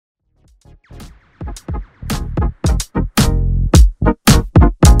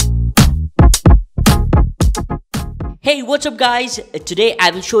Hey, what's up guys? Today I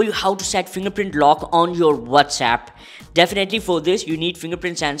will show you how to set fingerprint lock on your WhatsApp. Definitely for this you need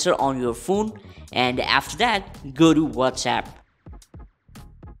fingerprint sensor on your phone, and after that go to WhatsApp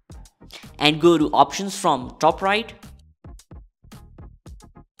and go to options from top right,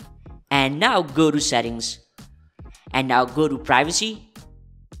 and now go to settings, and now go to privacy,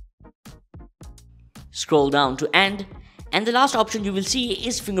 scroll down to end, and the last option you will see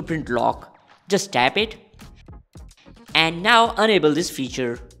is fingerprint lock. Just tap it and now enable this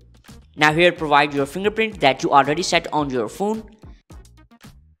feature. Now here provide your fingerprint that you already set on your phone,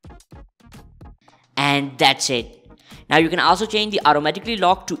 and that's it. Now you can also change the automatically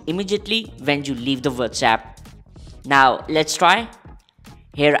lock to immediately when you leave the WhatsApp. Now let's try.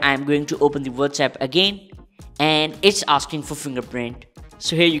 Here I am going to open the WhatsApp again and it's asking for fingerprint.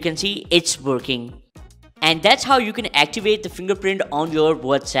 So here you can see it's working. And that's how you can activate the fingerprint on your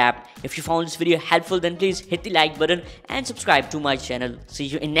WhatsApp. If you found this video helpful, then please hit the like button and subscribe to my channel. See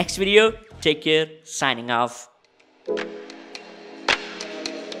you in next video. Take care. Signing off.